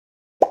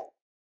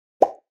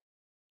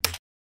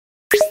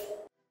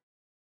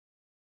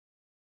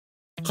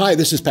Hi,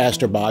 this is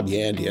Pastor Bob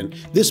Yandian.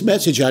 This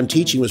message I'm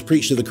teaching was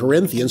preached to the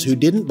Corinthians who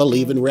didn't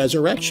believe in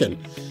resurrection.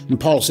 And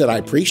Paul said,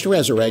 I preached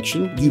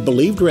resurrection, you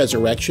believed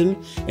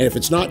resurrection, and if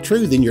it's not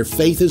true, then your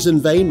faith is in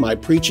vain, my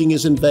preaching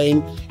is in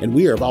vain, and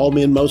we are of all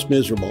men most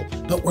miserable.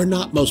 But we're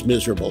not most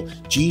miserable.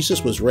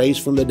 Jesus was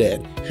raised from the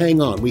dead.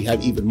 Hang on, we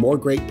have even more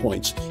great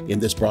points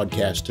in this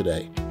broadcast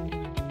today.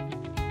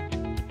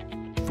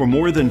 For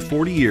more than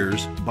 40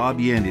 years, Bob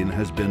Yandian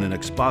has been an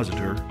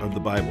expositor of the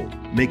Bible,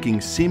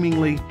 making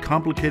seemingly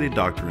complicated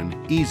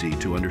doctrine easy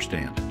to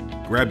understand.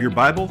 Grab your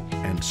Bible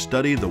and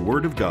study the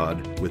Word of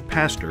God with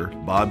Pastor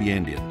Bob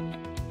Yandian.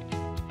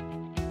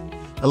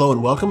 Hello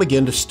and welcome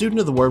again to Student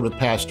of the Word with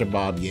Pastor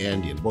Bob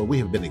Yandian. Boy, we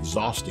have been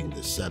exhausting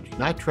this subject,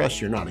 and I trust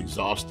you're not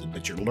exhausted,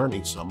 but you're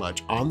learning so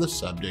much on the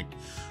subject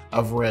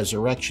of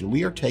resurrection.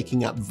 We are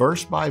taking up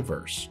verse by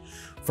verse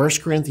 1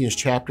 Corinthians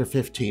chapter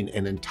 15,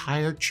 an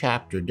entire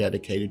chapter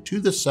dedicated to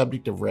the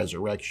subject of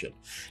resurrection.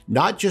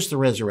 Not just the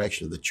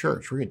resurrection of the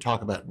church. We're going to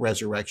talk about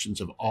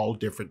resurrections of all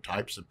different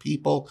types of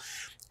people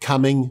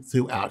coming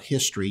throughout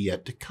history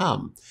yet to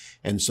come.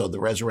 And so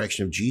the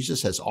resurrection of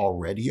Jesus has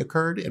already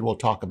occurred, and we'll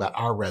talk about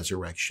our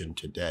resurrection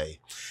today.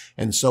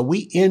 And so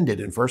we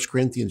ended in 1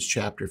 Corinthians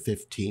chapter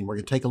 15. We're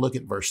going to take a look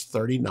at verse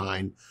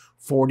 39,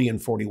 40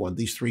 and 41,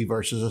 these three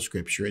verses of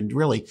Scripture, and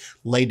really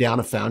lay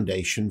down a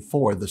foundation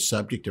for the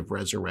subject of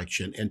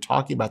resurrection and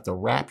talking about the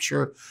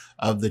rapture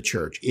of the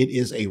church. It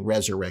is a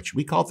resurrection.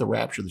 We call it the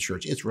rapture of the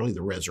church. It's really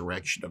the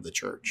resurrection of the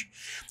church.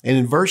 And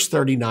in verse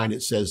 39,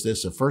 it says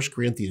this of 1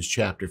 Corinthians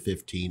chapter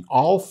 15,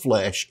 all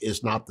flesh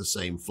is not the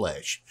same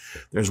flesh.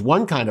 There's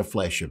one kind of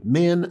flesh of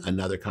men,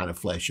 another kind of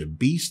flesh of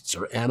beasts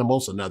or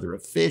animals, another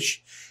of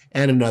fish,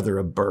 and another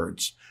of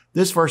birds.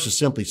 This verse is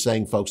simply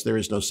saying, folks, there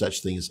is no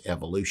such thing as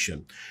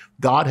evolution.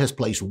 God has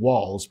placed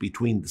walls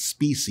between the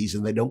species,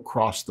 and they don't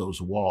cross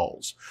those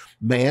walls.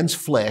 Man's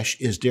flesh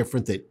is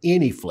different than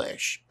any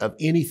flesh of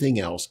anything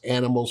else,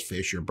 animals,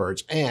 fish, or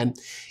birds. And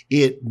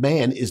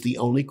man is the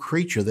only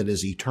creature that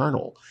is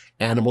eternal.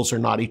 Animals are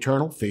not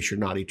eternal. Fish are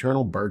not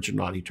eternal. Birds are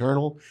not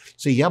eternal.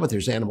 So yeah, but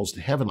there's animals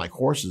in heaven like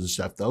horses and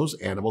stuff. Those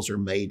animals are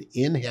made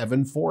in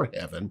heaven for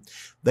heaven.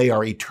 They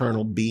are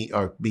eternal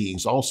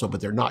beings also, but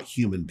they're not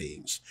human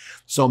beings.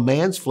 So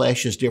man's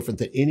flesh is different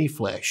than any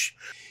flesh.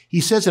 He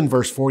says in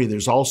verse 40,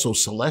 there's also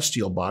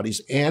celestial bodies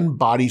and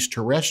bodies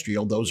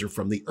terrestrial. Those are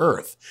from the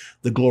earth.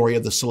 The glory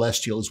of the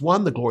celestial is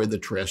one. The glory of the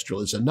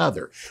terrestrial is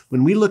another.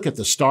 When we look at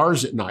the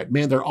stars at night,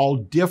 man, they're all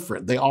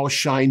different. They all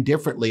shine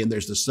differently. And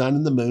there's the sun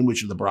and the moon,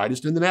 which are the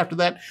brightest. And then after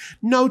that,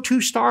 no two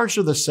stars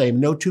are the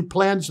same. No two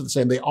planets are the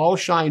same. They all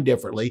shine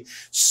differently.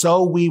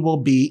 So we will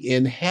be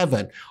in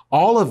heaven.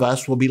 All of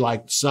us will be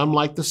some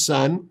like the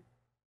sun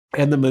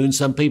and the moon.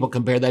 Some people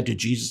compare that to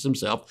Jesus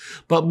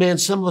himself. But man,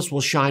 some of us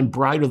will shine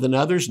brighter than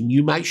others, and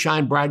you might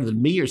shine brighter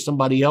than me or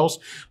somebody else,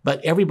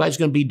 but everybody's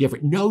going to be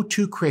different. No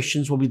two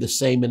Christians will be the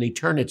same in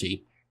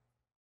eternity.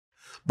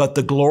 But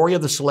the glory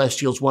of the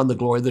celestial is one, the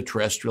glory of the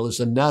terrestrial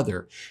is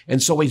another.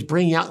 And so he's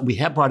bringing out, we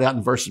have brought out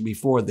in verses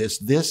before this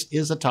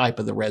is a type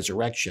of the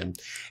resurrection.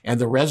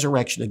 And the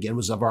resurrection, again,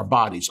 was of our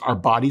bodies. Our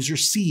bodies are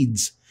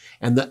seeds.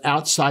 And the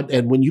outside,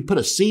 and when you put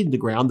a seed in the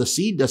ground, the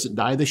seed doesn't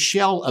die. The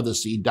shell of the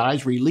seed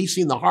dies,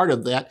 releasing the heart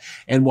of that.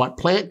 And what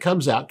plant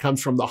comes out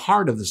comes from the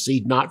heart of the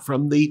seed, not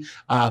from the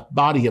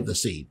body of the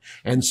seed.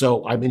 And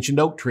so I mentioned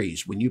oak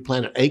trees. When you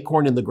plant an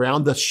acorn in the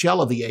ground, the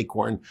shell of the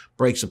acorn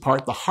breaks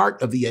apart. The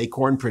heart of the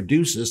acorn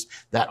produces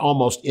that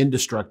almost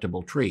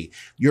indestructible tree.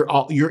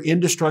 Your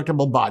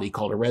indestructible body,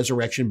 called a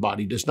resurrection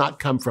body, does not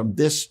come from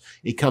this.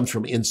 It comes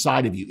from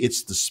inside of you.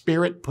 It's the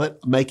Spirit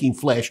making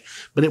flesh,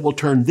 but it will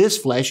turn this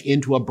flesh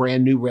into a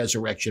brand new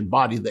resurrection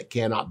body that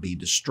cannot be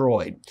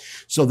destroyed.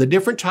 So the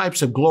different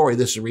types of glory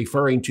this is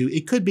referring to,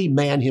 it could be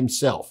man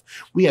himself.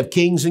 We have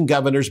kings and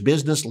governors,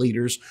 business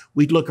leaders.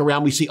 We look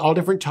around, we see all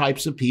different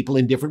types of people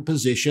in different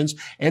positions.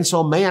 And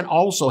so man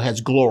also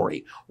has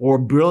glory or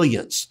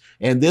brilliance.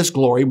 And this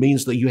glory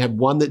means that you have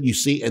one that you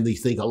see and you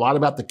think a lot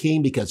about the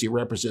king because he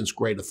represents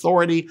great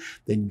authority,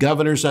 then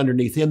governors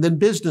underneath him, then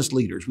business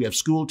leaders. We have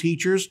school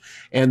teachers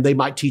and they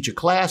might teach a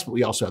class, but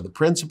we also have the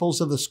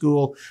principals of the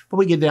school. But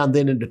we get down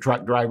then into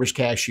truck drivers,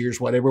 cashiers,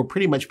 whatever,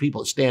 pretty much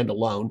people that stand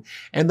alone.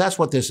 And that's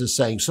what this is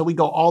saying. So we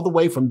go all the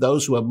way from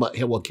those who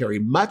will carry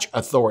much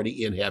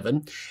authority in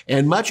heaven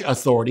and much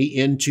authority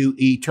into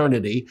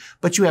eternity,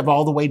 but you have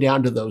all the way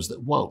down to those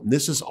that won't. And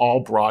this is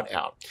all brought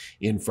out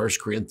in 1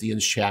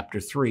 Corinthians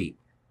chapter 3.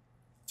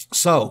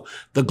 So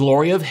the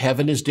glory of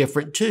heaven is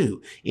different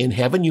too. In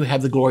heaven, you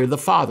have the glory of the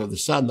Father, the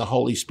Son, the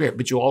Holy Spirit,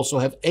 but you also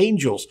have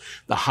angels.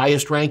 The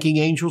highest ranking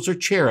angels are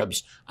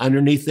cherubs.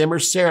 Underneath them are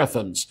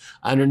seraphims.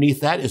 Underneath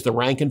that is the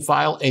rank and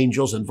file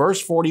angels. And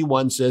verse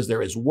 41 says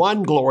there is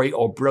one glory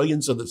or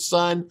brilliance of the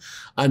sun,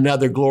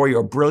 another glory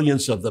or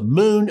brilliance of the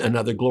moon,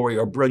 another glory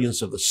or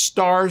brilliance of the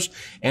stars.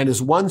 And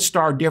as one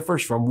star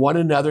differs from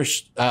another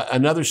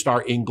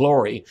star in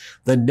glory,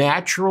 the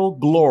natural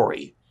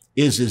glory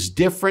is as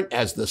different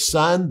as the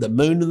sun, the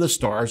moon, and the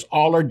stars.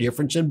 All are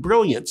different in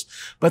brilliance.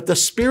 But the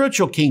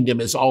spiritual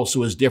kingdom is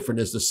also as different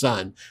as the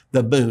sun,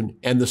 the moon,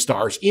 and the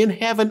stars. In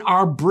heaven,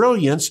 our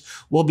brilliance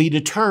will be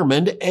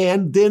determined,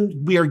 and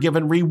then we are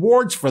given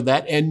rewards for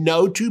that, and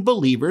no two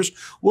believers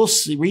will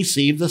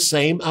receive the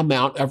same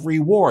amount of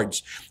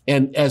rewards.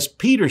 And as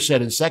Peter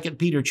said in 2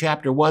 Peter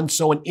chapter 1,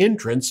 so an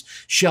entrance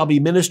shall be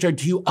ministered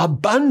to you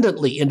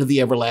abundantly into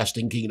the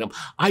everlasting kingdom.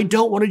 I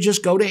don't want to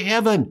just go to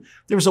heaven.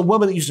 There was a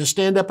woman that used to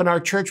stand up in our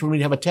church when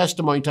we'd have a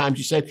testimony time.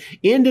 She said,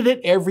 ended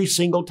it every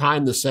single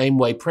time the same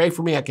way. Pray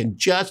for me. I can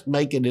just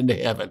make it into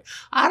heaven.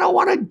 I don't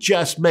want to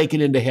just make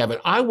it into heaven.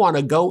 I want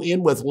to go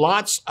in with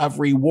lots of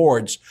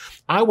rewards.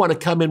 I want to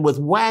come in with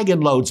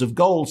wagon loads of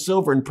gold,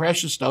 silver, and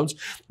precious stones,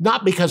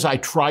 not because I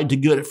tried to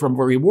get it from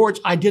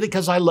rewards. I did it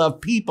because I love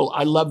people.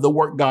 I love the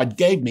work God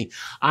gave me.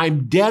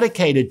 I'm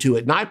dedicated to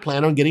it, and I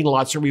plan on getting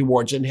lots of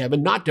rewards in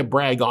heaven, not to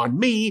brag on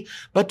me,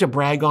 but to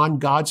brag on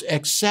God's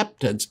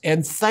acceptance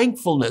and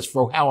thankfulness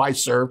for how I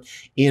served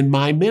in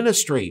my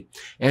ministry.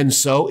 And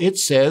so it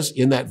says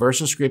in that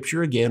verse of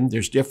scripture, again,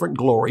 there's different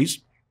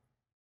glories.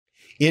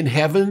 In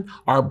heaven,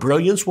 our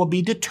brilliance will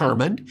be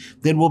determined,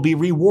 then we'll be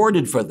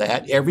rewarded for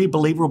that. Every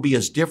believer will be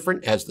as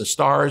different as the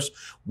stars,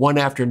 one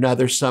after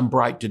another, some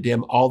bright to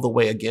dim, all the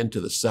way again to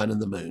the sun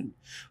and the moon.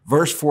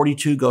 Verse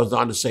 42 goes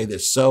on to say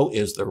this, so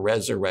is the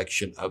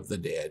resurrection of the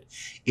dead.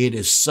 It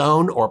is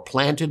sown or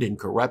planted in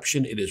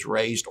corruption. It is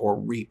raised or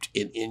reaped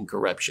in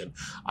incorruption.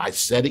 I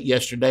said it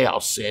yesterday. I'll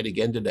say it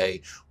again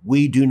today.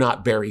 We do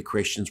not bury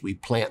Christians. We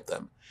plant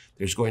them.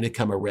 There's going to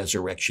come a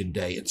resurrection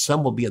day, and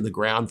some will be in the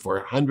ground for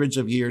hundreds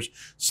of years.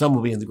 Some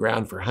will be in the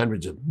ground for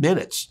hundreds of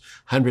minutes,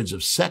 hundreds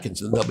of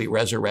seconds, and they'll be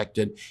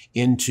resurrected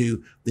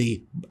into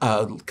the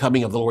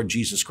coming of the Lord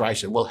Jesus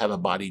Christ, and we'll have a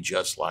body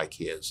just like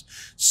his.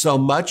 So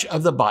much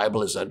of the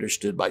Bible is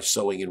understood by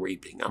sowing and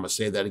reaping. I'm going to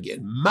say that again.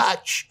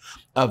 Much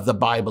of the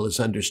Bible is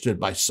understood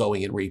by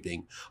sowing and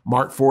reaping.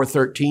 Mark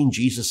 4:13,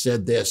 Jesus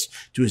said this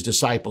to his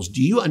disciples,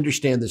 do you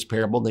understand this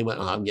parable? And they went,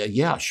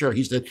 yeah, sure.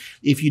 He said,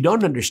 if you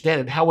don't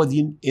understand it, how will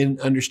you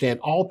understand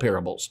all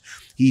parables?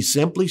 He's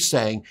simply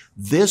saying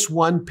this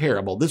one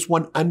parable, this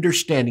one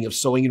understanding of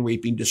sowing and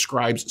reaping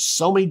describes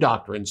so many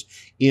doctrines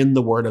in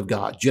the Word of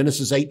God.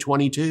 Genesis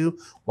 8:22,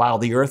 while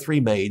the earth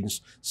remains,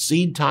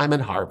 seed time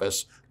and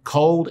harvest,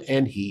 cold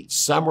and heat,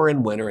 summer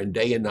and winter, and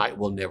day and night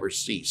will never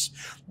cease.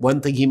 One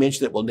thing he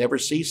mentioned that will never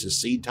cease is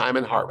seed time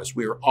and harvest.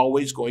 We are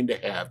always going to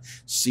have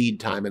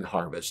seed time and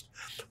harvest.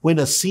 When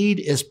a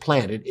seed is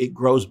planted, it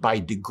grows by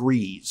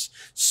degrees.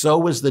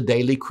 So is the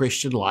daily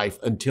Christian life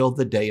until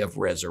the day of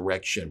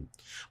resurrection.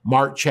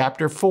 Mark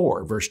chapter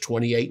 4, verse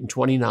 28 and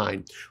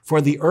 29.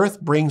 For the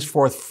earth brings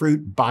forth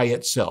fruit by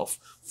itself.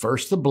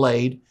 First the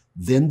blade,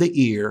 then the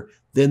ear,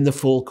 then the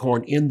full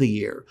corn in the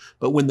ear.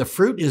 But when the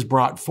fruit is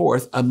brought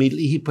forth,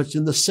 immediately he puts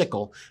in the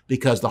sickle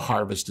because the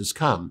harvest has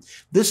come.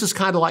 This is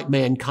kind of like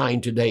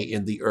mankind today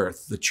in the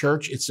earth. The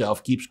church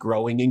itself keeps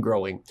growing and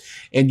growing.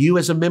 And you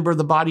as a member of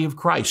the body of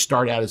Christ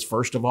start out as,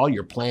 first of all,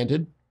 you're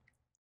planted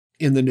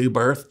in the new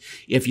birth.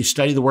 If you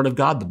study the Word of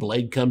God, the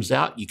blade comes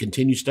out. You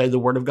continue to study the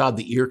Word of God,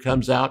 the ear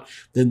comes out,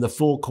 then the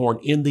full corn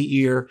in the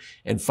ear.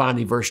 And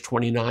finally, verse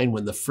 29,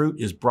 when the fruit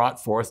is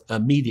brought forth,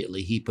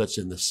 immediately he puts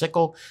in the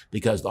sickle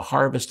because the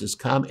harvest has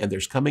come, and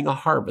there's coming a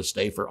harvest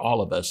day for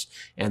all of us.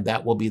 And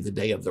that will be the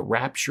day of the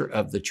rapture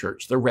of the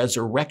church, the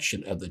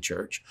resurrection of the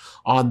church.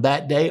 On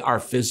that day,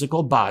 our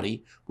physical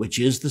body, which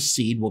is the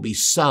seed, will be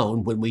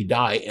sown when we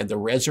die, and the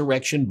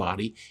resurrection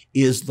body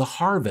is the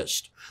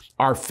harvest.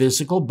 Our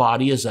physical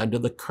body is under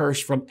the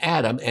curse from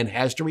Adam and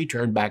has to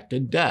return back to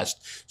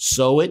dust.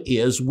 So it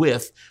is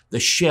with the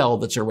shell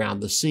that's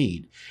around the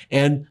seed.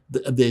 And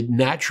the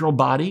natural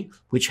body,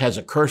 which has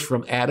a curse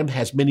from Adam,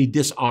 has many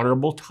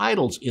dishonorable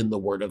titles in the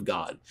Word of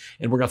God.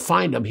 And we're going to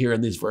find them here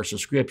in these verses of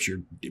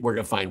Scripture. We're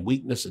going to find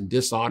weakness and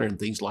dishonor and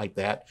things like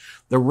that.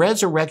 The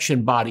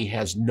resurrection body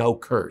has no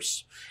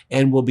curse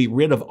and will be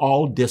rid of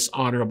all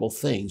dishonorable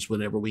things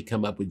whenever we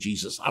come up with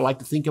Jesus. I like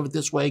to think of it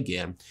this way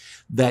again,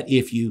 that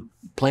if you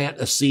plant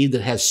a seed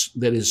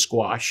that is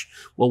squash,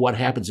 well, what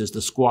happens is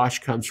the squash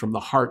comes from the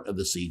heart of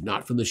the seed,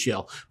 not from the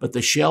shell. But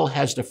the shell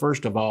has to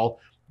first of all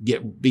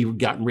be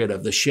gotten rid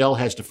of. The shell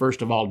has to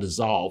first of all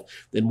dissolve.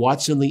 Then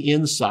what's in the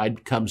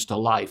inside comes to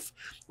life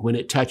when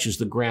it touches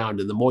the ground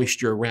and the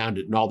moisture around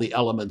it and all the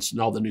elements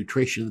and all the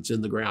nutrition that's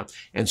in the ground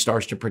and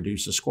starts to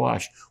produce a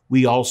squash.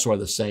 We also are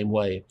the same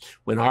way.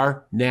 When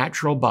our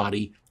natural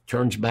body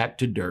turns back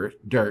to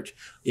dirt,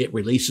 it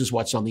releases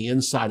what's on the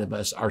inside of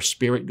us. Our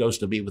spirit goes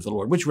to be with the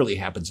Lord, which really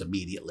happens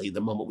immediately.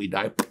 The moment we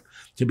die,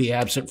 to be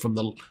absent from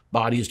the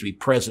body is to be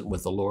present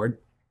with the Lord.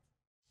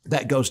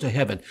 That goes to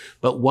heaven.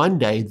 But one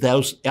day,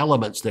 those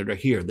elements that are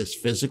here, this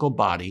physical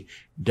body,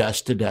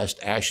 dust to dust,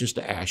 ashes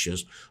to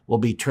ashes, will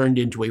be turned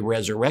into a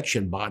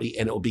resurrection body,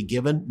 and it will be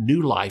given new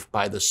life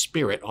by the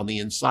Spirit on the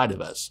inside of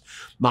us.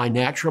 My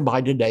natural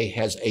body today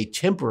has a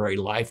temporary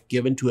life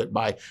given to it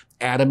by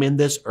Adam in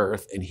this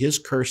earth and his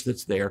curse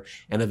that's there,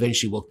 and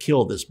eventually will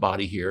kill this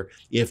body here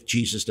if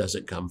Jesus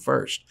doesn't come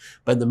first.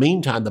 But in the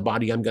meantime, the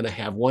body I'm going to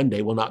have one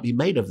day will not be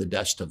made of the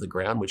dust of the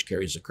ground, which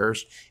carries a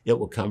curse. It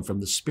will come from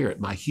the Spirit.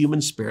 My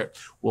human spirit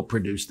will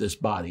produce this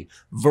body.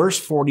 Verse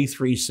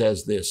 43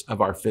 says this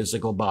of our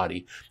physical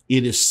body: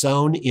 it is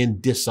sown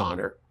in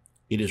dishonor,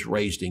 it is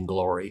raised in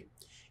glory.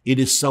 It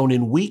is sown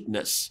in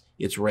weakness,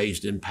 it's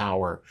raised in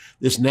power.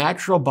 This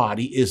natural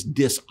body is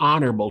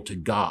dishonorable to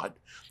God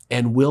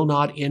and will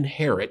not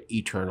inherit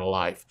eternal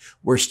life.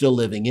 We're still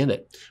living in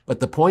it. But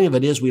the point of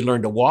it is we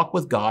learn to walk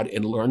with God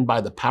and learn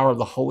by the power of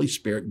the Holy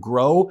Spirit,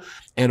 grow,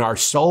 and our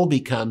soul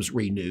becomes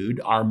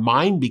renewed, our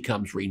mind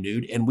becomes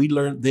renewed, and we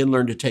then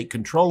learn to take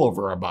control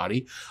over our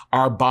body.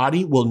 Our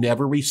body will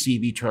never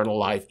receive eternal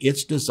life.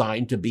 It's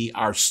designed to be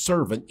our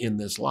servant in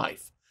this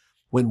life.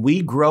 When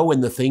we grow in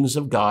the things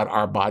of God,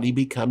 our body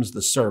becomes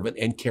the servant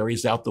and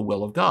carries out the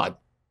will of God.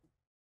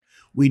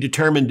 We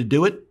determine to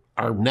do it.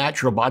 Our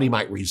natural body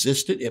might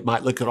resist it. It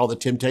might look at all the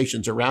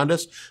temptations around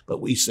us, but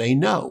we say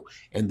no,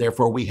 and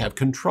therefore we have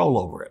control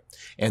over it.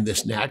 And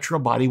this natural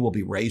body will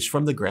be raised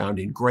from the ground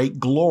in great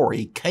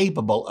glory,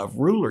 capable of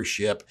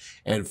rulership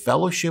and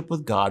fellowship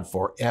with God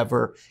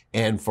forever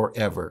and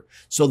forever.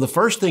 So the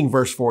first thing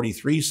verse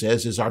 43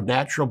 says is our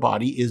natural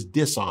body is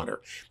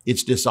dishonor.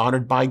 It's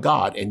dishonored by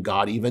God, and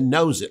God even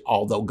knows it.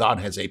 Although God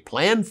has a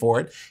plan for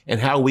it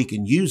and how we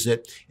can use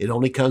it, it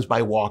only comes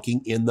by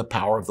walking in the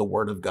power of the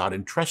Word of God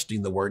and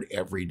trusting the Word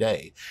every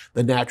day.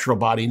 The natural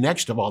body,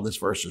 next of all, in this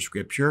verse of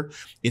Scripture,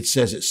 it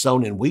says it's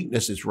sown in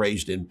weakness, it's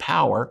raised in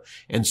power,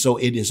 and so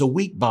it is a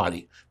weak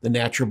body. The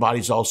natural body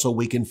is also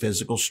weak in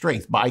physical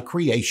strength. By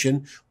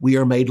creation, we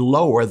are made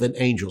lower than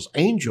angels.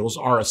 Angels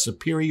are a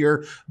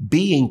superior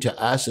being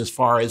to us as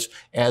far as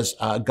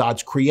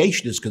God's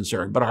creation is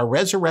concerned. But our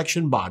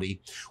resurrection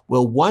body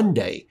will one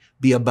day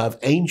be above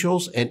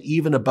angels and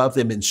even above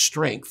them in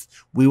strength.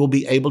 We will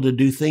be able to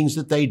do things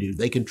that they do.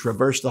 They can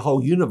traverse the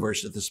whole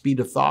universe at the speed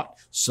of thought.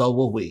 So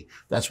will we.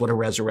 That's what a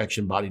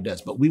resurrection body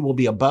does. But we will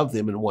be above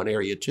them in one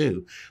area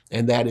too.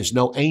 And that is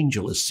no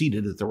angel is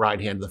seated at the right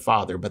hand of the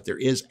Father, but there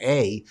is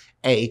a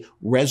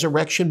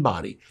resurrection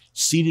body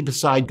seated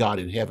beside God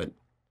in heaven.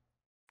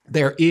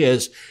 There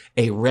is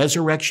a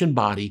resurrection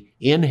body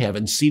in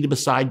heaven seated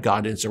beside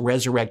God, and it's a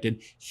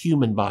resurrected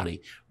human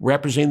body,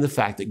 representing the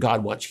fact that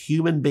God wants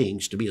human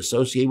beings to be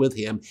associated with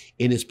him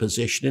in his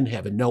position in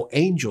heaven. No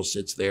angel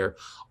sits there,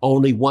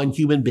 only one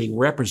human being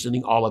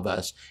representing all of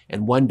us,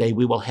 and one day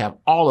we will have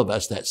all of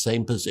us that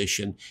same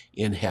position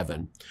in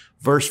heaven.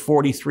 Verse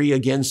 43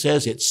 again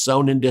says, it's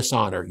sown in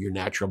dishonor. Your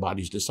natural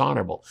body is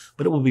dishonorable,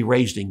 but it will be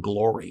raised in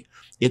glory.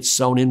 It's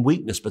sown in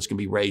weakness, but it's going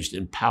to be raised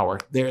in power.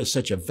 There is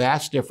such a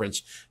vast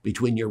difference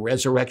between your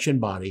resurrection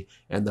body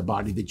and the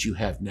body that you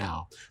have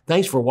now.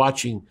 Thanks for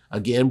watching.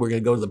 Again, we're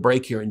going to go to the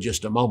break here in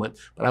just a moment,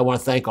 but I want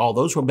to thank all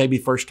those who are maybe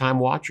first-time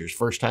watchers,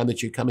 first time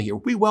that you're coming here.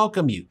 We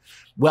welcome you.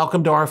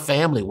 Welcome to our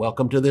family.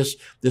 Welcome to this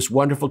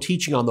wonderful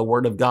teaching on the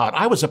Word of God.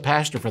 I was a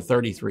pastor for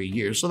 33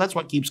 years, so that's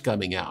what keeps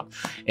coming out.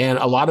 And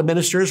a lot of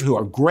ministers who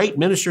are great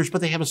ministers,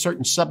 but they have a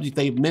certain subject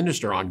they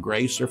minister on,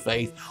 grace or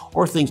faith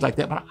or things like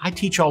that. But I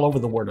teach all over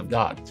the Word of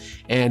God.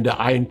 And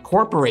I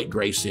incorporate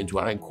grace into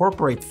it. I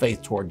incorporate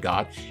faith toward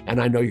God.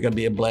 And I know you're going to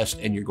be blessed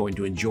and you're going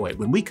to enjoy it.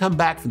 When we come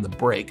back from the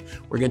break,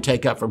 we're going to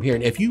take up from here.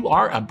 And if you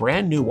are a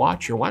brand new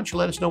watcher, why don't you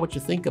let us know what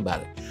you think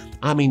about it?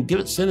 I mean,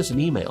 send us an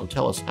email and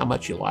tell us how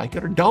much you like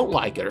it or don't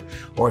like it,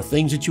 or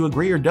things that you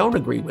agree or don't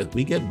agree with.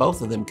 We get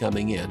both of them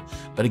coming in.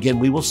 But again,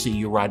 we will see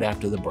you right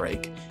after the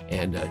break,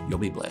 and you'll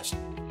be blessed.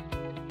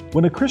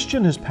 When a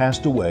Christian has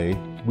passed away,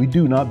 we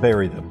do not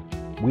bury them.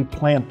 We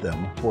plant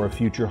them for a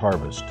future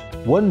harvest.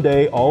 One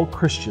day, all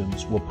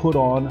Christians will put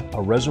on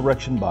a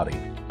resurrection body.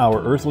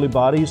 Our earthly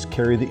bodies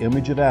carry the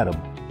image of Adam,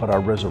 but our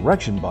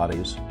resurrection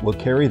bodies will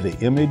carry the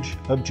image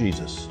of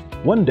Jesus.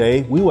 One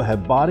day, we will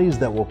have bodies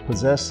that will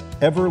possess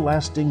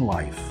everlasting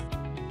life.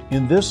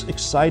 In this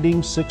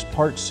exciting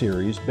 6-part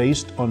series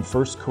based on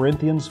 1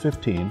 Corinthians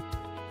 15,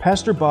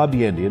 Pastor Bob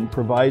Yandian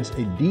provides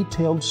a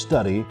detailed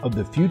study of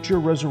the future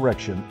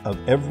resurrection of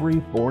every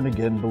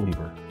born-again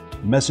believer.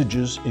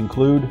 Messages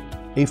include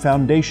a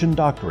foundation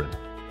doctrine.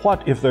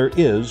 What if there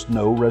is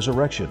no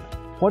resurrection?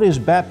 What is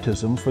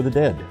baptism for the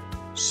dead?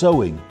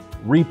 Sowing,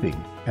 reaping,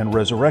 and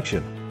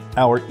resurrection.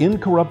 Our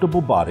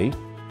incorruptible body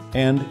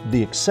and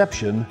the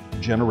exception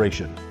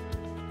generation.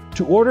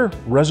 To order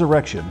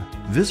Resurrection,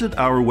 visit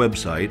our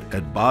website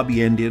at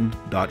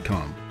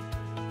bobyandian.com.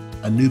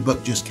 A new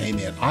book just came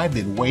in. I've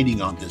been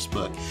waiting on this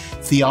book,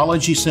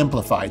 Theology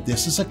Simplified.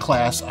 This is a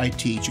class I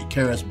teach at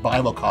Charis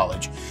Bible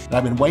College, and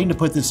I've been waiting to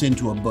put this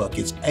into a book.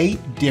 It's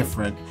 8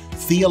 different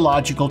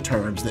theological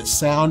terms that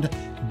sound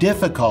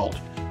difficult,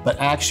 but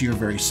actually are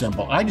very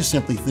simple. I just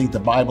simply think the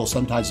Bible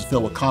sometimes is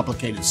filled with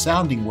complicated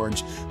sounding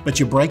words, but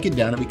you break it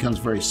down, it becomes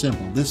very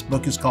simple. This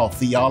book is called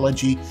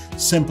Theology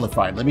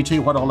Simplified. Let me tell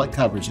you what all that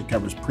covers. It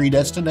covers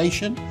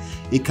predestination,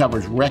 it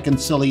covers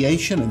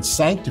reconciliation and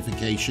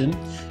sanctification,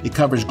 it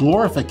covers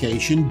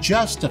glorification,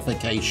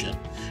 justification,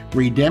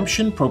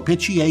 Redemption,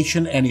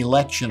 propitiation, and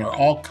election are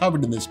all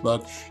covered in this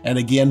book. And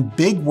again,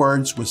 big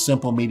words with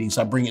simple meanings.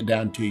 I bring it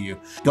down to you.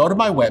 Go to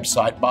my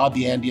website,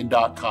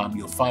 bobyandian.com.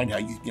 You'll find how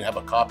you can have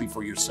a copy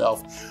for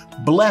yourself.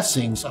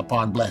 Blessings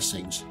upon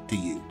blessings to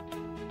you.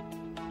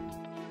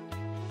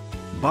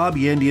 Bob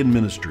Yandian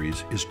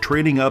Ministries is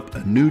training up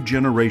a new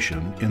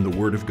generation in the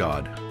Word of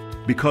God.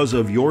 Because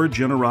of your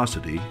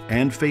generosity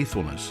and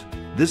faithfulness,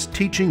 this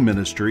teaching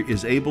ministry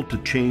is able to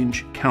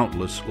change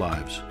countless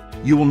lives.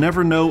 You will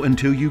never know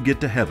until you get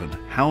to heaven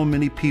how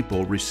many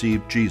people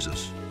received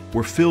Jesus,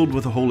 were filled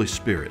with the Holy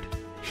Spirit,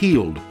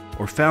 healed,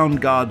 or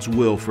found God's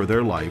will for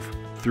their life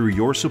through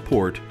your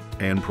support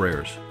and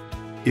prayers.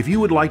 If you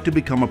would like to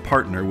become a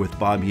partner with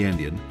Bob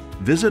Yandian,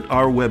 visit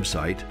our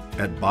website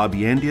at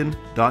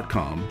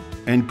bobyandian.com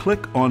and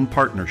click on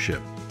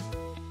Partnership.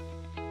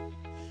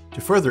 To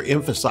further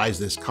emphasize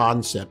this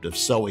concept of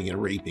sowing and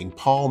reaping,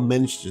 Paul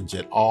mentions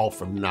it all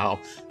from now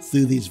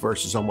through these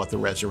verses on what the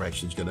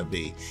resurrection is going to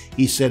be.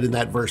 He said in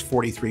that verse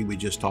 43 we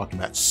just talked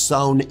about,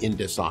 sown in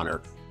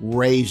dishonor,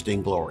 raised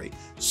in glory,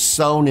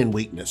 sown in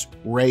weakness,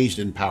 raised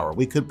in power.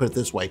 We could put it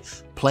this way,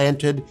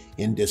 planted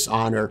in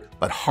dishonor,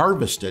 but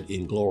harvested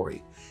in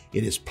glory.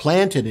 It is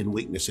planted in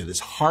weakness, it is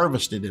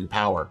harvested in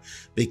power,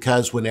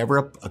 because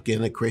whenever,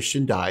 again, a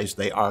Christian dies,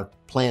 they are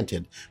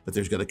planted, but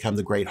there's going to come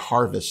the great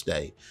harvest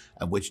day,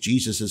 of which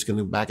Jesus is going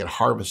to come back and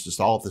harvest us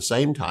all at the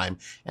same time,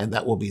 and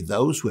that will be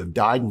those who have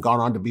died and gone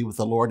on to be with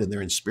the Lord, and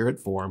they're in spirit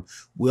form,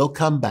 will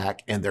come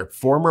back, and their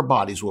former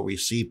bodies will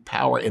receive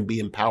power and be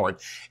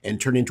empowered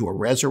and turn into a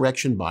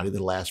resurrection body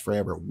that lasts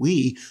forever.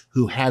 We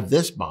who have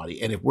this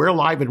body, and if we're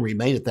alive and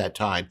remain at that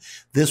time,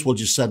 this will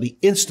just suddenly,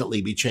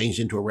 instantly be changed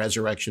into a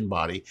resurrection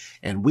body,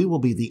 and we will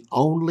be the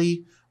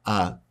only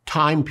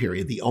time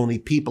period, the only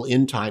people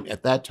in time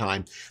at that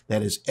time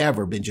that has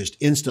ever been just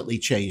instantly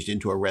changed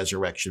into a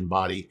resurrection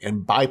body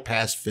and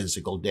bypassed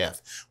physical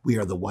death. We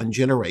are the one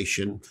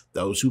generation,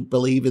 those who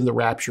believe in the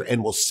rapture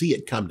and will see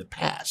it come to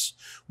pass,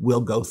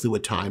 will go through a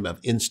time of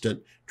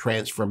instant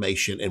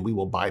transformation, and we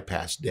will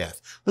bypass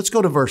death. Let's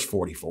go to verse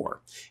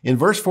 44. In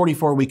verse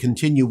 44, we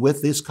continue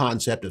with this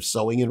concept of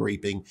sowing and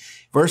reaping.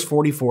 Verse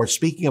 44,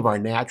 speaking of our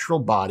natural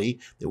body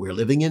that we're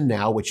living in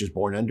now, which is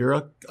born under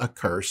a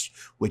curse,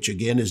 which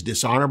again is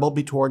dishonorable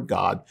toward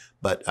God,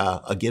 but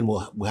again,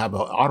 we'll have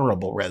an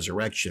honorable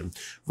resurrection.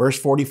 Verse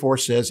 44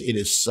 says, it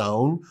is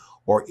sown,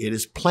 or it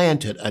is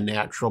planted a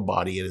natural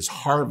body. It is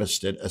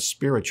harvested a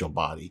spiritual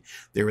body.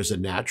 There is a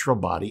natural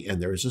body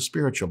and there is a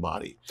spiritual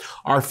body.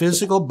 Our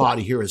physical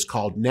body here is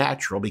called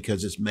natural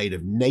because it's made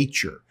of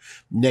nature.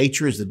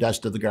 Nature is the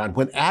dust of the ground.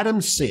 When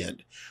Adam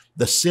sinned,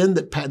 the sin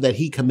that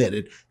he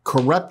committed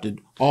corrupted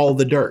all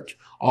the dirt,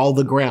 all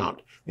the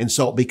ground. And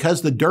so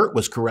because the dirt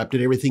was corrupted,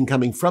 everything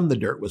coming from the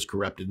dirt was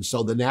corrupted. And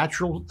so the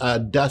natural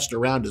dust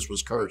around us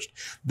was cursed.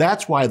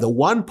 That's why the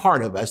one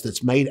part of us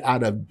that's made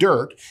out of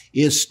dirt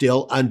is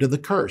still under the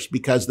curse,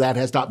 because that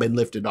has not been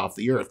lifted off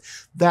the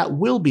earth. That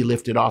will be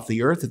lifted off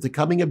the earth at the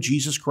coming of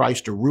Jesus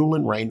Christ to rule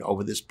and reign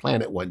over this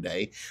planet one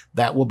day.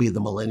 That will be the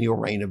millennial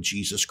reign of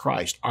Jesus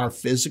Christ. Our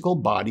physical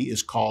body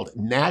is called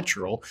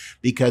natural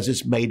because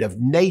it's made of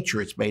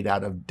nature. It's made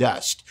out of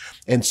dust.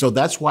 And so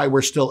that's why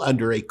we're still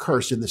under a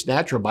curse in this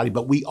natural body,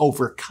 but we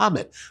overcome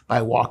it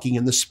by walking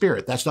in the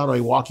Spirit. That's not only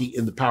walking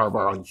in the power of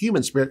our own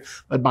human spirit,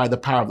 but by the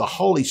power of the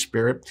Holy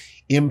Spirit,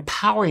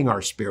 empowering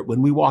our spirit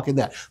when we walk in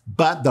that.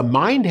 But the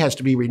mind has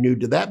to be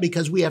renewed to that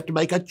because we have to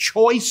make a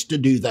choice to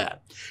do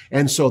that.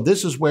 And so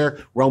this is where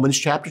Romans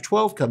chapter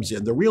 12 comes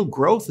in. The real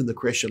growth in the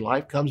Christian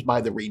life comes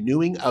by the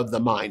renewing of the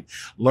mind,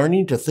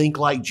 learning to think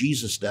like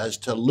Jesus does,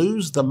 to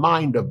lose the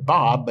mind of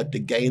Bob, but to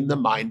gain the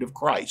mind of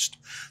Christ.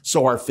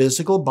 So our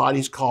physical body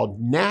is called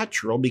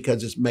natural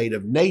because it's made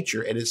of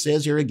nature. And it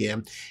says here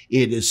again,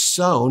 it is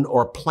sown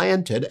or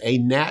planted a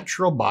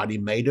natural body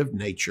made of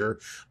nature,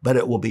 but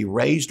it will be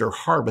raised or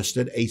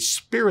harvested a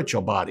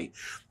spiritual body.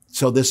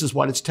 So this is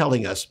what it's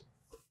telling us.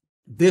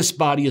 This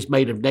body is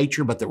made of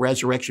nature, but the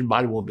resurrection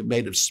body will be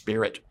made of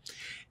spirit.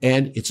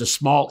 And it's a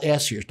small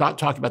s here. It's not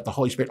talking about the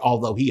Holy Spirit,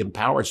 although he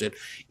empowers it.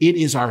 It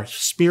is our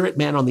spirit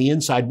man on the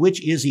inside,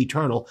 which is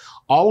eternal,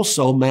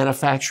 also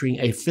manufacturing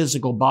a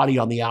physical body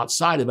on the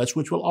outside of us,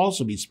 which will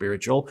also be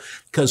spiritual,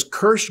 because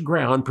cursed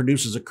ground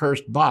produces a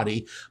cursed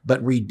body,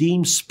 but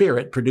redeemed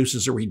spirit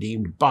produces a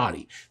redeemed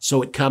body.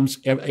 So it comes,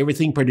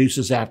 everything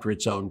produces after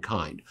its own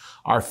kind.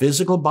 Our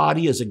physical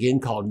body is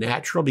again called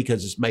natural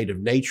because it's made of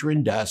nature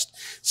and dust.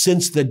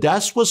 Since the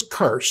dust was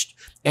cursed,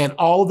 and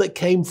all that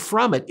came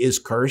from it is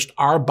cursed,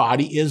 our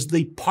body is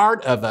the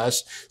part of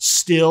us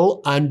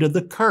still under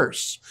the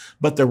curse.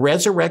 But the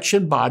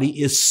resurrection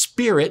body is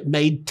spirit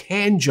made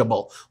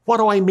tangible. What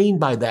do I mean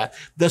by that?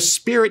 The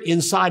spirit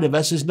inside of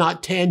us is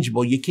not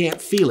tangible. You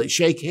can't feel it.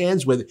 Shake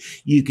hands with it.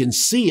 You can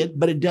see it,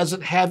 but it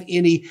doesn't have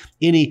any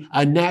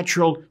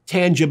natural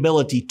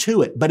tangibility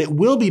to it. But it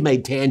will be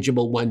made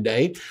tangible one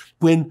day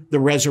when the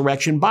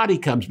resurrection body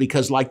comes,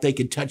 because like they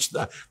could touch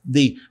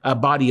the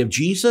body of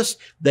Jesus,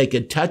 they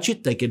could touch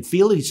it, they can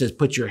feel it. He says,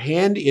 put your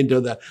hand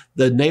into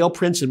the nail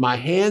prints in my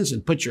hands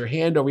and put your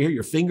hand over here,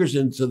 your fingers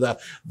into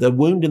the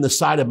wound in the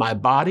side of my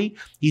body.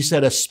 He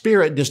said, a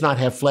spirit does not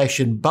have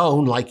flesh and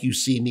bone like you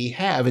see me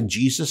have. And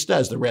Jesus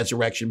does. The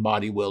resurrection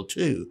body will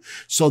too.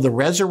 So the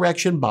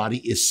resurrection body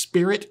is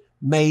spirit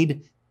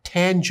made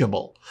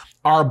tangible.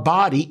 Our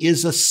body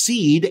is a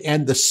seed,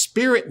 and the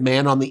spirit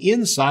man on the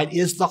inside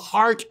is the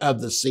heart of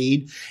the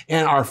seed.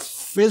 And our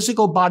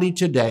physical body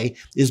today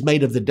is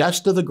made of the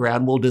dust of the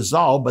ground, will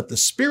dissolve, but the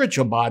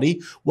spiritual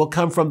body will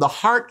come from the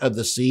heart of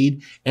the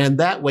seed. And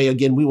that way,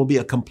 again, we will be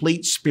a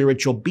complete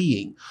spiritual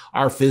being.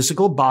 Our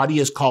physical body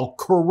is called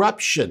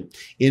corruption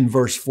in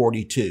verse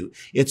 42.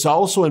 It's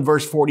also in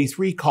verse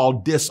 43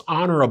 called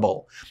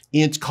dishonorable.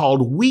 It's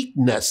called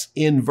weakness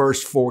in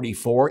verse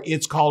 44.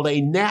 It's called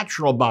a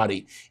natural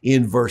body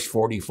in verse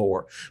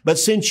 44. But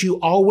since you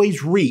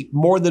always reap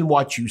more than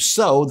what you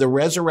sow, the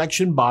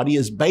resurrection body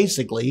is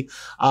basically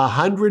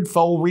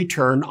 100-fold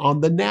return on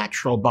the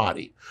natural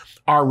body.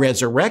 Our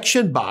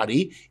resurrection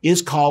body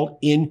is called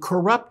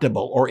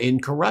incorruptible or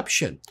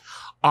incorruption.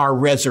 Our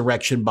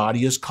resurrection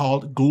body is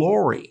called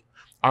glory.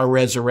 Our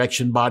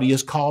resurrection body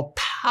is called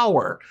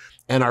power.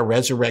 And our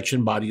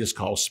resurrection body is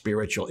called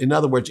spiritual. In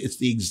other words, it's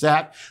the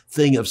exact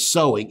thing of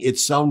sowing.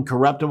 It's sown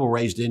corruptible,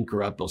 raised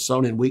incorruptible,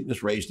 sown in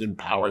weakness, raised in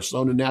power,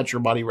 sown in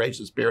natural body,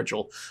 raised in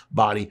spiritual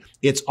body.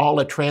 It's all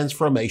a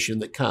transformation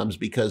that comes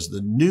because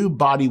the new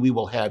body we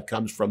will have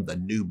comes from the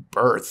new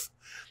birth.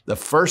 The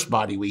first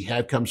body we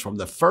have comes from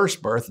the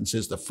first birth, and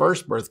since the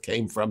first birth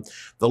came from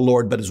the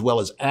Lord, but as well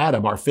as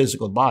Adam, our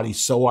physical body,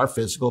 so our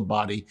physical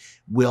body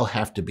will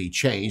have to be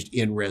changed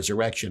in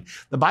resurrection.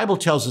 The Bible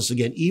tells us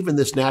again, even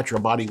this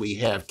natural body we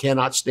have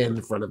cannot stand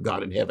in front of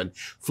God in heaven.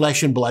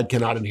 Flesh and blood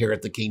cannot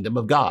inherit the kingdom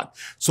of God.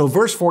 So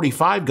verse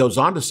 45 goes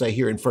on to say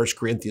here in 1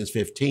 Corinthians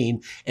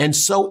 15, and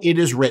so it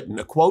is written,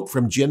 a quote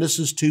from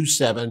Genesis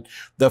 2:7,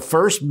 the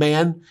first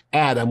man,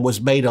 Adam,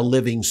 was made a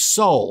living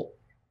soul.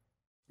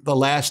 The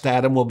last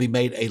Adam will be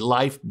made a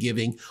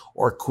life-giving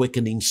or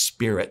quickening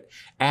spirit.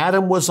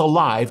 Adam was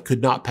alive,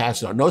 could not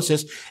pass it on. Notice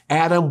this,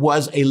 Adam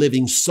was a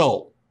living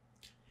soul.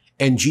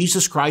 And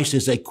Jesus Christ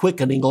is a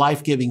quickening,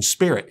 life-giving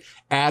spirit.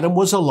 Adam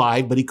was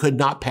alive, but he could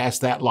not pass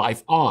that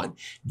life on.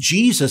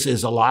 Jesus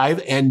is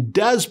alive and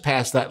does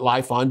pass that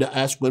life on to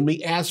us when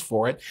we ask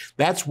for it.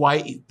 That's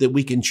why that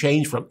we can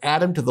change from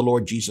Adam to the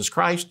Lord Jesus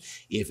Christ.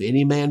 If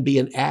any man be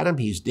in Adam,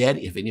 he's dead.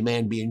 If any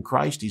man be in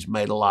Christ, he's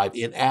made alive.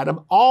 In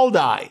Adam, all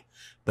die,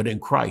 but in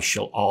Christ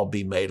shall all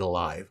be made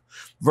alive.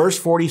 Verse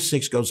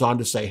 46 goes on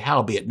to say,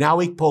 howbeit. Now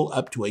we pull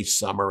up to a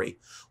summary.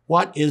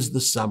 What is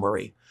the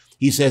summary?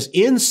 He says,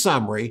 in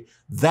summary,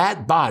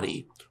 that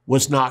body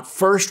was not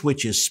first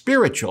which is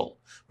spiritual,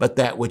 but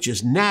that which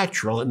is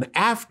natural, and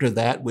after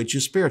that which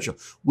is spiritual.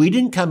 We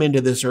didn't come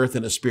into this earth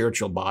in a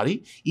spiritual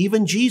body.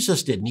 Even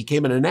Jesus didn't. He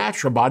came in a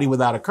natural body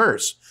without a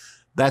curse.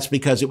 That's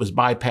because it was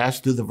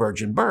bypassed through the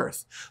virgin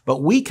birth.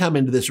 But we come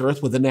into this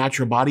earth with a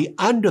natural body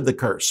under the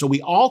curse. So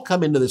we all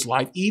come into this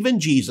life, even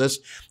Jesus,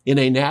 in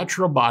a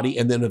natural body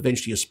and then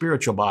eventually a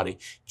spiritual body.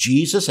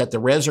 Jesus, at the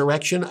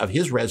resurrection of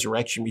his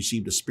resurrection,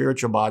 received a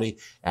spiritual body.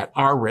 At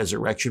our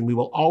resurrection, we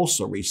will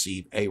also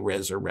receive a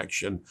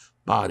resurrection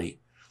body.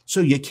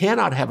 So you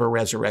cannot have a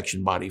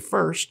resurrection body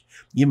first.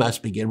 You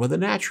must begin with a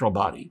natural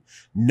body.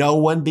 No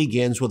one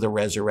begins with a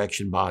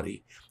resurrection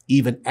body.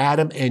 Even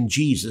Adam and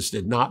Jesus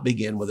did not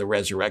begin with a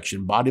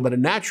resurrection body, but a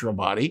natural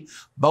body,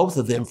 both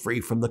of them free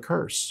from the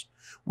curse.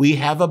 We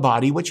have a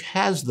body which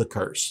has the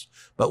curse,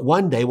 but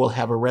one day we'll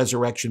have a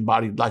resurrection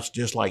body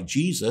just like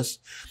Jesus,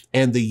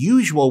 and the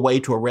usual way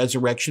to a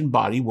resurrection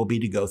body will be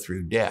to go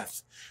through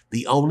death.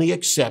 The only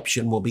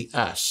exception will be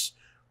us.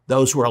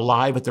 Those who are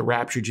alive at the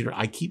rapture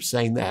generation. I keep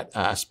saying that,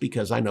 us,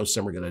 because I know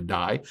some are going to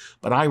die,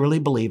 but I really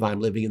believe I'm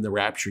living in the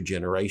rapture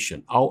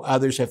generation. All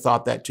others have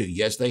thought that too.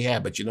 Yes, they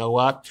have, but you know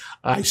what?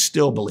 I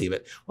still believe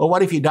it. Well,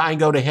 what if you die and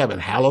go to heaven?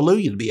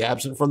 Hallelujah, to be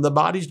absent from the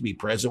bodies, to be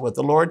present with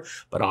the Lord,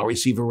 but I'll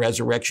receive a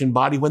resurrection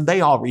body when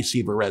they all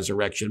receive a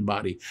resurrection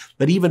body.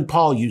 But even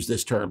Paul used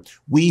this term,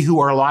 we who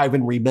are alive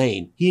and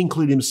remain. He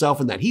included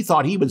himself in that. He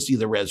thought he would see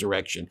the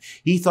resurrection.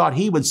 He thought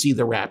he would see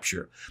the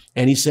rapture.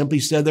 And he simply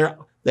said there,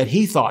 that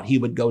he thought he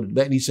would go to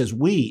that. And he says,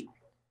 we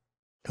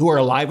who are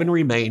alive and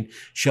remain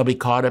shall be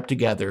caught up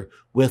together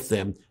with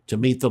them to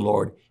meet the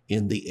Lord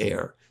in the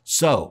air.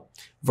 So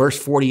verse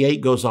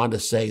 48 goes on to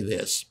say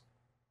this,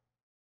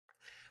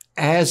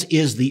 as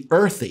is the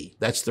earthy,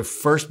 that's the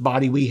first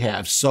body we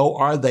have, so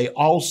are they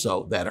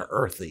also that are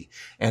earthy.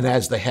 And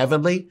as the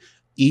heavenly,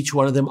 each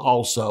one of them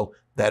also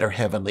that are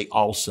heavenly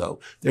also.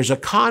 There's a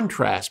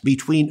contrast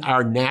between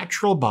our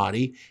natural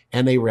body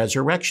and a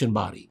resurrection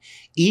body.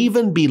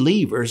 Even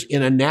believers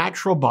in a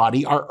natural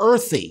body are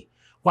earthy.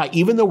 Why?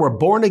 Even though we're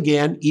born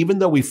again, even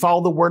though we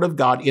follow the word of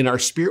God, in our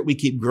spirit we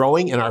keep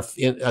growing. In our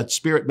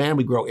spirit man,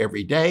 we grow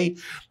every day.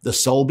 The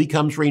soul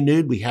becomes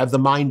renewed. We have the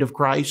mind of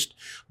Christ.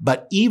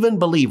 But even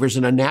believers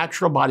in a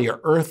natural body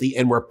are earthy,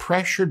 and we're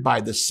pressured by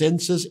the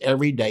senses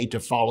every day to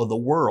follow the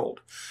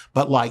world.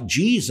 But like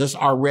Jesus,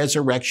 our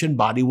resurrection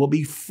body will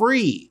be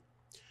free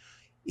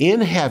in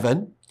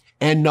heaven,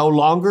 and no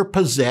longer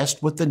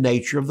possessed with the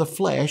nature of the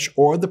flesh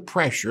or the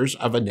pressures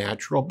of a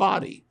natural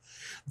body.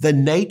 The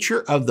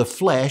nature of the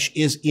flesh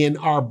is in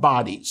our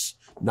bodies,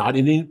 not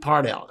in any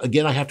part out.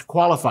 Again, I have to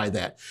qualify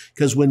that,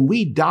 because when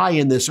we die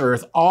in this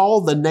earth,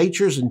 all the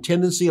natures and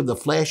tendency of the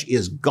flesh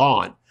is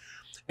gone.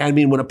 I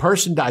mean, when a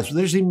person dies,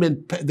 there's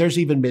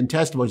even been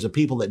testimonies of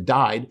people that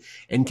died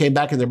and came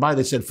back in their body.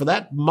 They said, for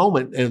that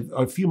moment, and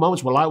a few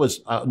moments while I was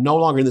no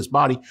longer in this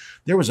body,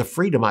 there was a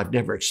freedom I've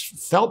never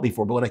felt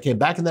before. But when I came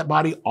back in that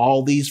body,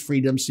 all these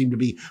freedoms seem to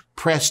be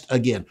pressed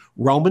again.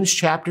 Romans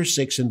chapter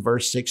 6 and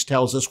verse 6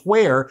 tells us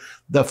where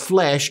the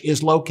flesh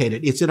is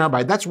located. It's in our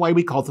body. That's why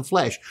we call it the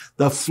flesh.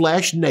 The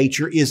flesh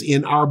nature is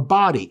in our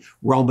body.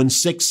 Romans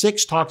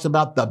 6:6 talks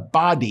about the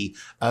body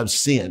of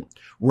sin.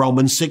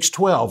 Romans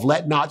 6:12,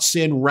 let not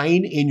sin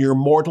reign in your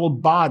mortal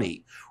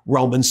body.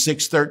 Romans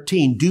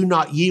 6:13, do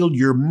not yield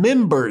your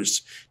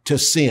members to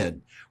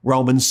sin.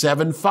 Romans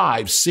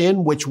 7:5,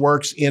 sin which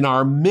works in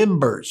our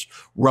members.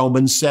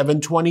 Romans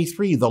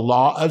 7:23, the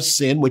law of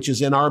sin which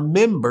is in our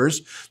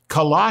members.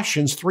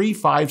 Colossians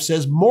 3:5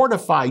 says,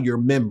 mortify your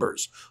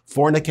members.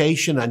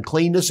 Fornication,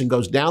 uncleanness, and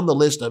goes down the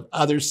list of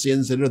other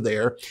sins that are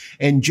there.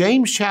 And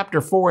James chapter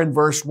 4 and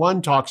verse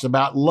 1 talks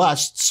about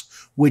lusts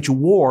which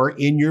war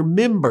in your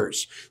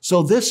members.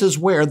 So this is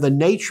where the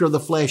nature of the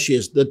flesh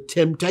is. The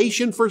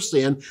temptation for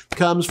sin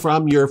comes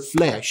from your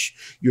flesh.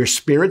 Your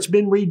spirit's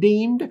been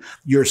redeemed.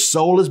 Your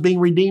soul is being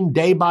redeemed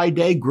day by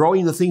day,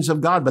 growing the things of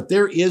God. But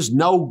there is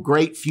no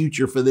great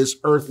future for this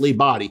earthly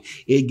body.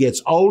 It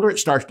gets older. It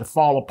starts to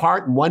fall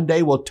apart. And one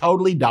day we'll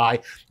totally die,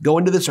 go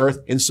into this earth.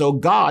 And so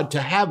God,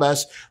 to have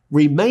us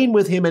remain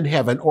with him in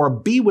heaven or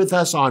be with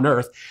us on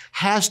earth,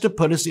 has to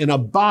put us in a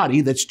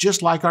body that's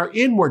just like our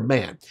inward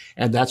man.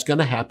 And that's going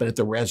to happen at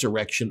the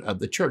resurrection of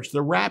the church,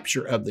 the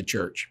rapture of the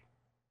church.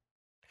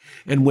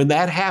 And when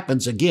that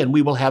happens, again,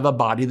 we will have a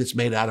body that's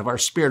made out of our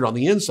spirit on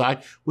the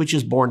inside, which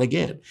is born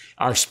again.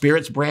 Our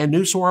spirit's brand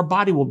new, so our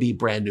body will be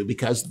brand new,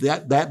 because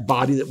that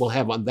body that we'll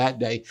have on that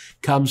day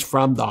comes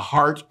from the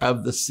heart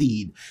of the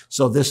seed.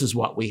 So this is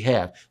what we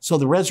have. So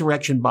the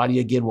resurrection body,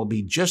 again, will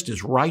be just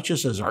as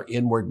righteous as our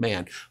inward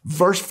man.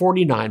 Verse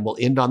 49 will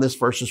end on this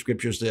verse of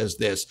scripture, says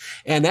this,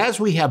 and as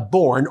we have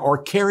borne or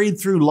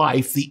carried through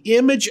life the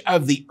image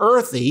of the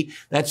earthy,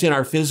 that's in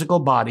our physical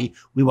body,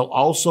 we will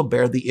also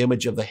bear the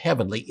image of the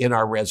heavenly in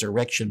our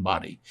resurrection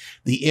body.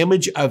 The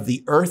image of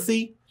the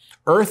earthy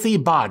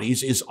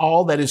bodies is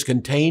all that is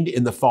contained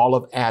in the fall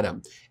of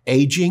Adam.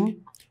 Aging,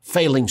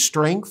 failing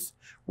strength,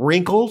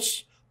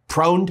 wrinkles,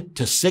 prone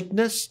to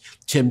sickness,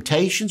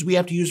 temptations. We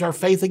have to use our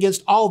faith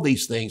against all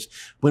these things.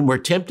 When we're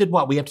tempted,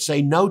 we have to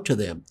say no to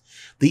them.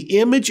 The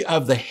image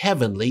of the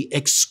heavenly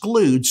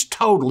excludes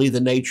totally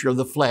the nature of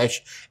the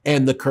flesh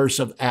and the curse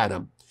of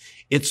Adam.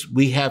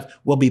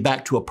 We'll be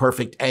back to a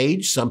perfect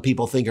age. Some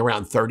people think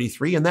around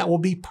 33, and that will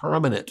be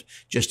permanent,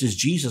 just as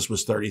Jesus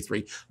was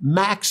 33.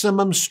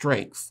 Maximum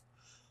strength,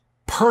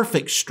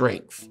 perfect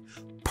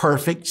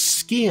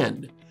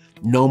skin,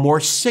 no more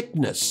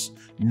sickness,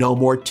 no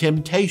more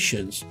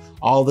temptations.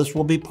 All this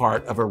will be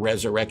part of a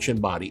resurrection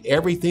body.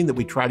 Everything that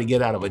we try to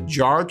get out of a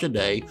jar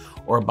today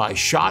or by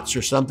shots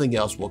or something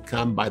else will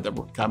come by the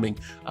coming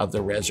of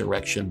the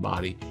resurrection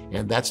body.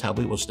 And that's how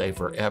we will stay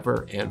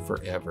forever and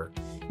forever.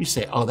 You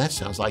say, oh, that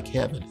sounds like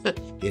heaven.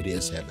 It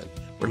is heaven.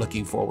 We're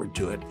looking forward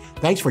to it.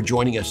 Thanks for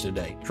joining us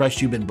today.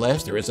 Trust you've been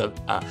blessed. There is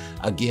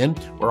again,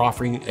 we're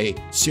offering a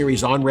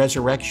series on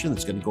resurrection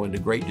that's going to go into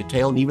great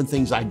detail, and even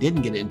things I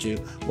didn't get into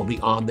will be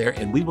on there.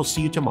 And we will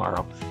see you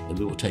tomorrow, and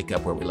we will take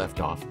up where we left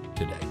off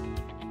today.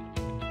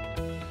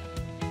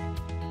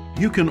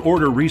 You can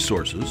order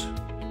resources,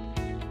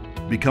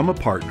 become a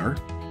partner,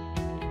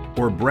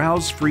 or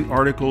browse free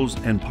articles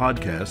and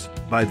podcasts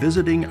by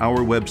visiting our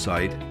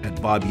website at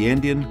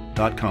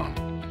bobyandian.com.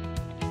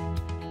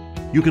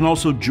 You can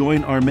also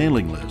join our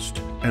mailing list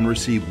and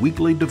receive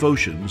weekly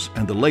devotions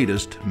and the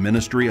latest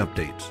ministry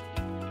updates.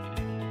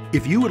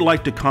 If you would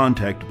like to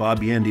contact Bob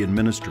Yandian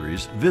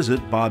Ministries,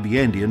 visit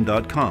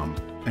bobyandian.com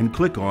and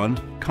click on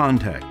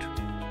Contact.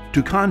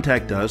 To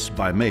contact us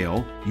by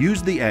mail,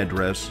 use the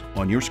address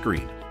on your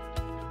screen.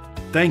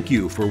 Thank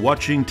you for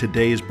watching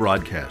today's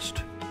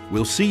broadcast.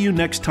 We'll see you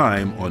next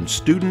time on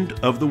Student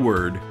of the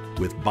Word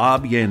with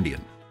Bob Yandian.